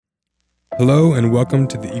Hello and welcome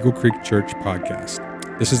to the Eagle Creek Church podcast.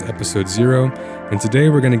 This is episode 0, and today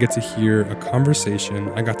we're going to get to hear a conversation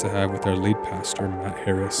I got to have with our lead pastor, Matt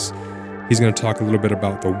Harris. He's going to talk a little bit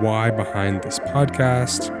about the why behind this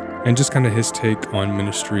podcast and just kind of his take on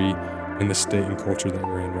ministry in the state and culture that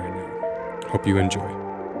we're in right now. Hope you enjoy.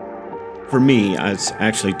 For me, I was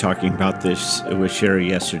actually talking about this with Sherry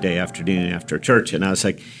yesterday afternoon after church, and I was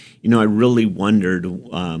like, I really wondered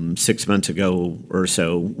 6 months ago or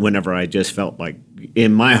so, whenever I just felt like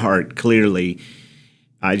in my heart, clearly,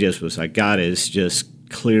 I just was like, God is just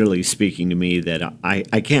clearly speaking to me that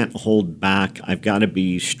I can't hold back. I've got to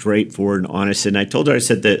be straightforward and honest. And I told her, I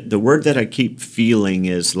said that the word that I keep feeling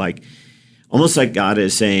is like, almost like God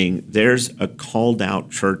is saying, there's a called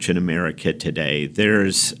out church in America today.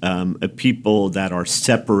 There's a people that are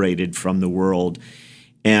separated from the world.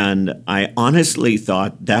 And I honestly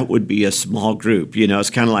thought that would be a small group.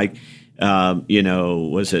 It's kind of like,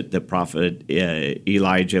 was it the prophet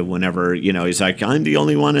Elijah, whenever, he's like, I'm the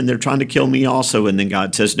only one and they're trying to kill me also. And then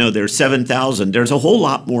God says, no, there's 7,000. There's a whole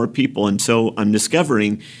lot more people. And so I'm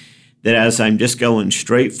discovering that as I'm just going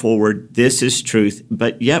straight forward, this is truth,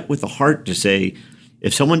 but yet with a heart to say,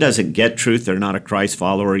 if someone doesn't get truth, they're not a Christ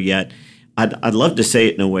follower yet. I'd love to say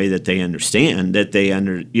it in a way that they understand,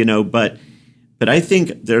 But I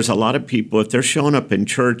think there's a lot of people, if they're showing up in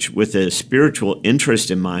church with a spiritual interest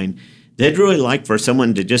in mind, they'd really like for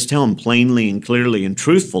someone to just tell them plainly and clearly and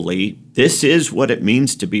truthfully, this is what it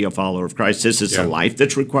means to be a follower of Christ. This is the life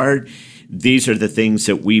that's required. These are the things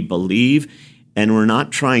that we believe. And we're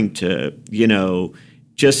not trying to,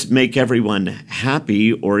 just make everyone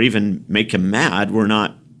happy or even make them mad. We're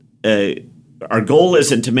not, our goal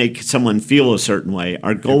isn't to make someone feel a certain way.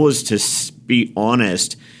 Our goal is to be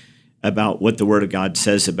honest about what the Word of God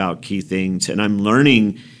says about key things. And I'm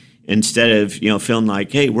learning, instead of, feeling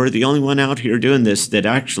like, hey, we're the only one out here doing this, that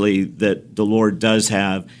actually that the Lord does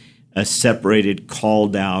have a separated,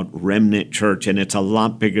 called out remnant church. And it's a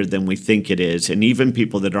lot bigger than we think it is. And even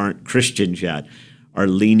people that aren't Christians yet are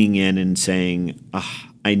leaning in and saying,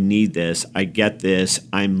 I need this. I get this.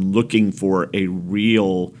 I'm looking for a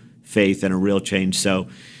real faith and a real change. So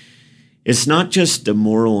it's not just the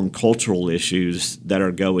moral and cultural issues that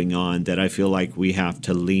are going on that I feel like we have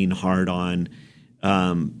to lean hard on.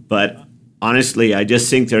 But honestly, I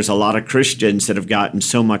just think there's a lot of Christians that have gotten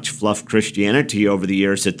so much fluff Christianity over the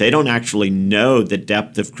years that they don't actually know the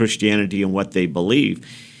depth of Christianity and what they believe.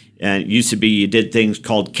 And it used to be you did things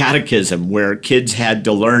called catechism, where kids had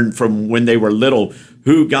to learn from when they were little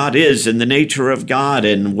who God is and the nature of God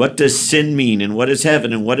and what does sin mean and what is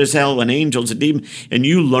heaven and what is hell and angels and demons. And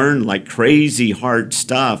you learn like crazy hard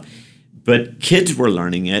stuff, but kids were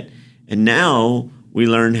learning it. And now we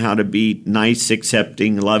learn how to be nice,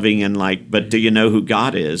 accepting, loving, and but do you know who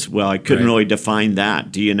God is? Well, I couldn't really define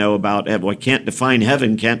that. Do you know about heaven? Well, I can't define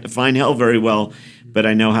heaven, can't define hell very well, but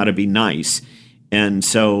I know how to be nice. And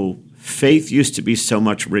so faith used to be so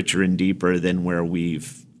much richer and deeper than where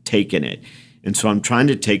we've taken it. And so I'm trying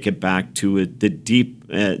to take it back to the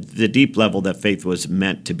deep level that faith was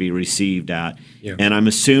meant to be received at. Yeah. And I'm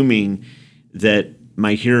assuming that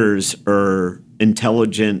my hearers are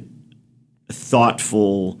intelligent,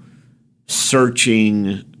 thoughtful,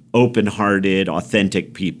 searching, open-hearted,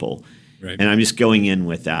 authentic people. Right. And I'm just going in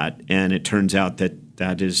with that. And it turns out that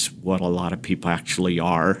that is what a lot of people actually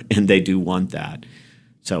are, and they do want that.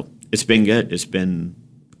 So it's been good. It's been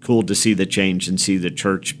cool to see the change and see the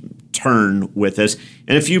church turn with us.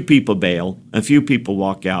 And a few people bail, a few people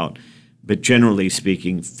walk out, but generally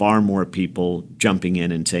speaking, far more people jumping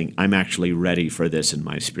in and saying, I'm actually ready for this in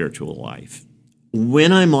my spiritual life.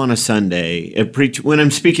 When I'm on a Sunday, when I'm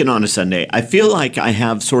speaking on a Sunday, I feel like I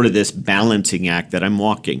have sort of this balancing act that I'm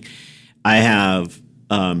walking. I have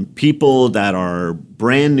people that are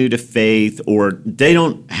brand new to faith, or they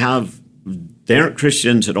aren't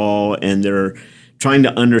Christians at all, and they're trying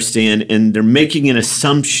to understand, and they're making an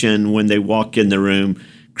assumption when they walk in the room.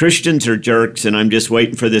 Christians are jerks, and I'm just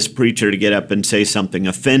waiting for this preacher to get up and say something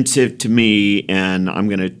offensive to me, and I'm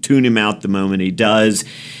going to tune him out the moment he does.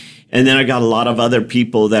 And then I got a lot of other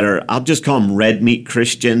people that are, I'll just call them red meat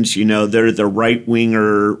Christians. They're the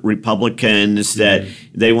right-winger Republicans that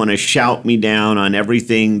they want to shout me down on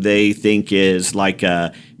everything they think is like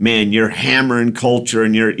man, you're hammering culture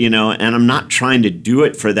and and I'm not trying to do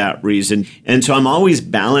it for that reason. And so I'm always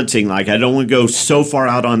balancing, I don't want to go so far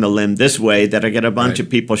out on the limb this way that I get a bunch of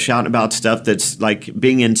people shouting about stuff that's like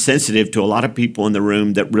being insensitive to a lot of people in the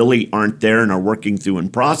room that really aren't there and are working through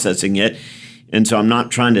and processing it. And so I'm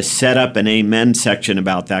not trying to set up an amen section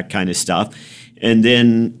about that kind of stuff. And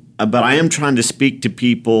then, but I am trying to speak to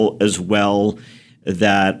people as well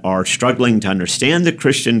that are struggling to understand the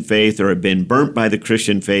Christian faith or have been burnt by the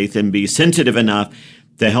Christian faith, and be sensitive enough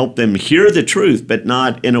to help them hear the truth, but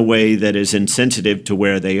not in a way that is insensitive to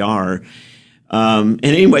where they are. And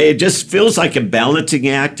anyway, it just feels like a balancing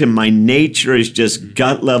act, and my nature is just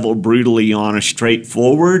gut level, brutally honest,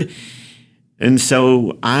 straightforward. And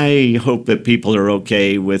so I hope that people are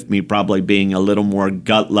okay with me probably being a little more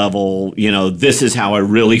gut level. This is how I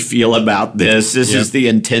really feel about this. This is the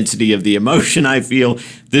intensity of the emotion I feel.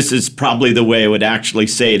 This is probably the way I would actually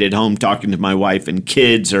say it at home, talking to my wife and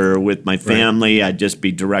kids or with my family. Right. I'd just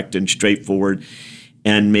be direct and straightforward,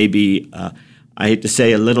 and maybe I hate to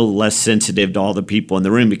say a little less sensitive to all the people in the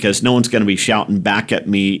room, because no one's going to be shouting back at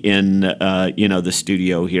me in the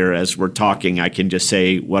studio here as we're talking. I can just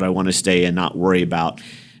say what I want to say and not worry about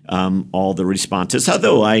all the responses.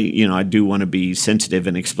 Although I do want to be sensitive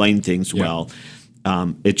and explain things well.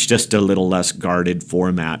 It's just a little less guarded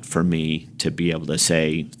format for me to be able to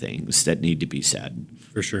say things that need to be said.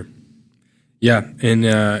 For sure. Yeah, and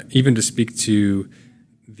even to speak to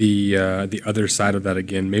the other side of that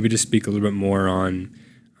again, maybe to speak a little bit more on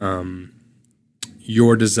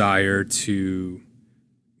your desire to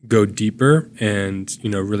go deeper and,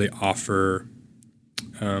 really offer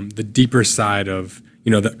the deeper side of,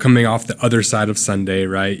 coming off the other side of Sunday,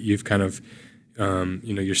 right? You've kind of,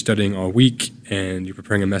 you're studying all week and you're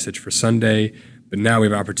preparing a message for Sunday, but now we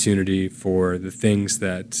have opportunity for the things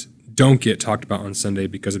that don't get talked about on Sunday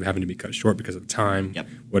because of having to be cut short because of time,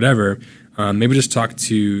 whatever. Maybe just talk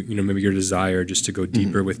to, maybe your desire just to go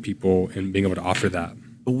deeper with people and being able to offer that.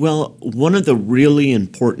 Well, one of the really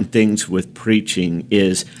important things with preaching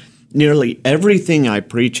is nearly everything I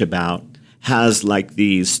preach about has like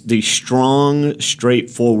these strong,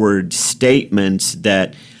 straightforward statements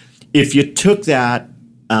that if you took that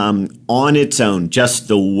on its own, just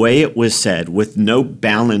the way it was said, with no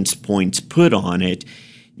balance points put on it,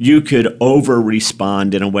 you could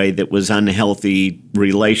over-respond in a way that was unhealthy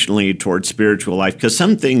relationally towards spiritual life. Because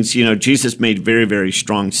some things, Jesus made very, very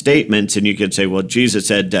strong statements, and you could say, well, Jesus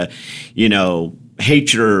said,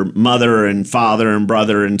 hate your mother and father and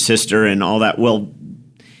brother and sister and all that. Well,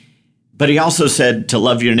 but he also said to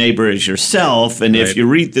love your neighbor as yourself. And if you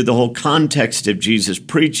read through the whole context of Jesus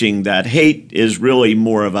preaching, that hate is really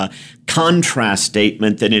more of a contrast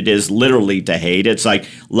statement than it is literally to hate. It's like,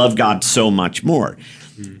 love God so much more.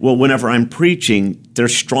 Well, whenever I'm preaching,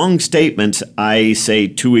 there's strong statements I say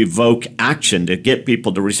to evoke action, to get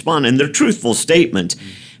people to respond. And they're truthful statements,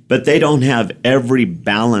 but they don't have every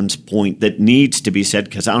balance point that needs to be said,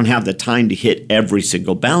 because I don't have the time to hit every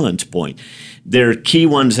single balance point. There are key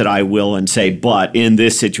ones that I will and say, but in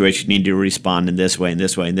this situation, you need to respond in this way, and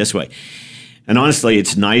this way, and this way. And honestly,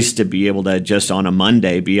 it's nice to be able to just on a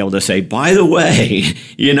Monday be able to say, by the way,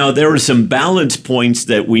 there were some balance points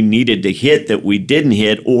that we needed to hit that we didn't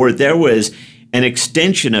hit, or there was an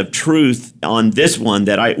extension of truth on this one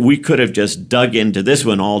that we could have just dug into this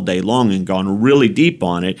one all day long and gone really deep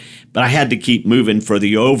on it. But I had to keep moving for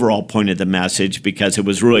the overall point of the message, because it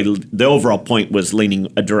was really, the overall point was leaning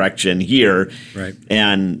a direction here. Right.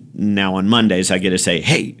 And now on Mondays, I get to say,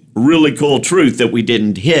 hey, really cool truth that we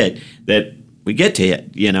didn't hit, that we get to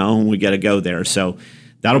hit, we got to go there. So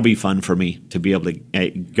that'll be fun for me to be able to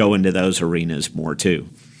go into those arenas more too.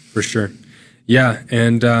 For sure. Yeah.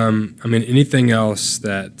 And anything else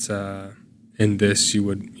that in this you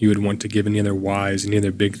would want to give, any other whys, any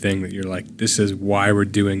other big thing that you're like, this is why we're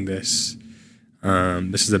doing this.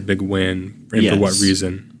 This is a big win. And for what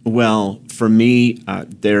reason? Well, for me,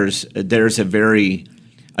 there's a very...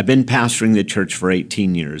 I've been pastoring the church for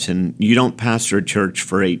 18 years, and you don't pastor a church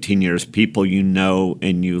for 18 years. People you know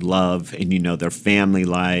and you love, and you know their family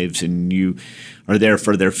lives, and you are there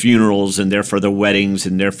for their funerals and there for their weddings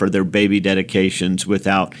and there for their baby dedications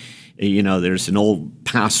without, there's an old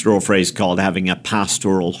pastoral phrase called having a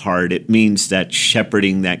pastoral heart. It means that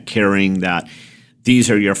shepherding, that caring, that these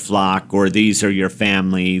are your flock or these are your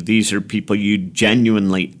family. These are people you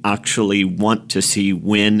genuinely actually want to see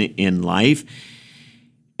win in life.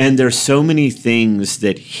 And there's so many things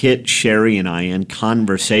that hit Sherry and I in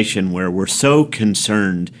conversation where we're so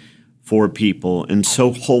concerned for people and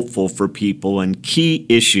so hopeful for people and key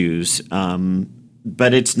issues,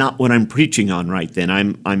 but it's not what I'm preaching on right then.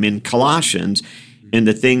 I'm in Colossians, and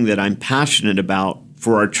the thing that I'm passionate about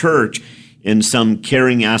for our church in some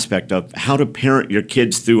caring aspect of how to parent your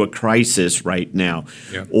kids through a crisis right now,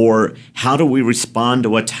 or how do we respond to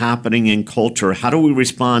what's happening in culture? How do we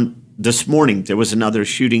respond? This morning, there was another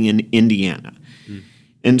shooting in Indiana.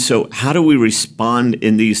 And so how do we respond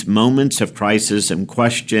in these moments of crisis and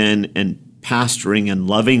question and pastoring and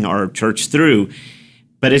loving our church through?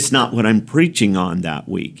 But it's not what I'm preaching on that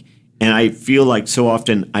week. And I feel like so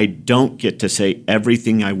often I don't get to say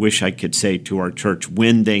everything I wish I could say to our church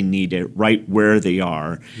when they need it, right where they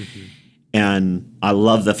are. Mm-hmm. And I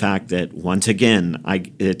love the fact that, once again,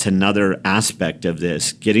 it's another aspect of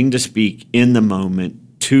this, getting to speak in the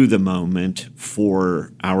moment, to the moment,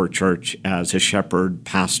 for our church as a shepherd,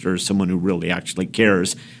 pastor, someone who really actually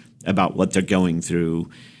cares about what they're going through.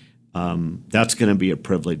 That's going to be a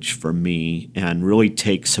privilege for me and really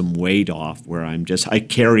take some weight off where I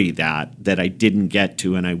carry that I didn't get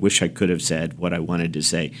to, and I wish I could have said what I wanted to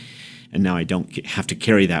say. And now I don't have to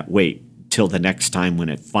carry that weight till the next time when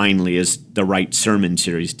it finally is the right sermon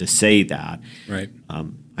series to say that. Right.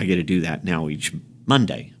 I get to do that now each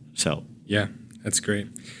Monday. So yeah, that's great.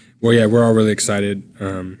 Well, yeah, we're all really excited.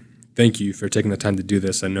 Thank you for taking the time to do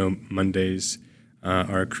this. I know Mondays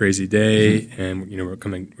are a crazy day, and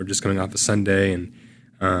we're just coming off a Sunday, and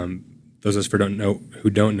those of us who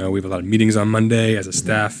don't know, we have a lot of meetings on Monday as a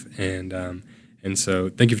staff, and so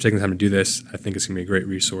thank you for taking the time to do this. I think it's going to be a great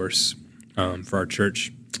resource for our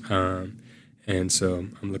church. And so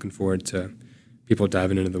I'm looking forward to people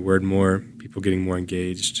diving into the Word more, people getting more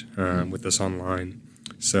engaged with us online.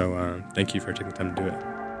 So thank you for taking the time to do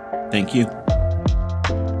it. Thank you.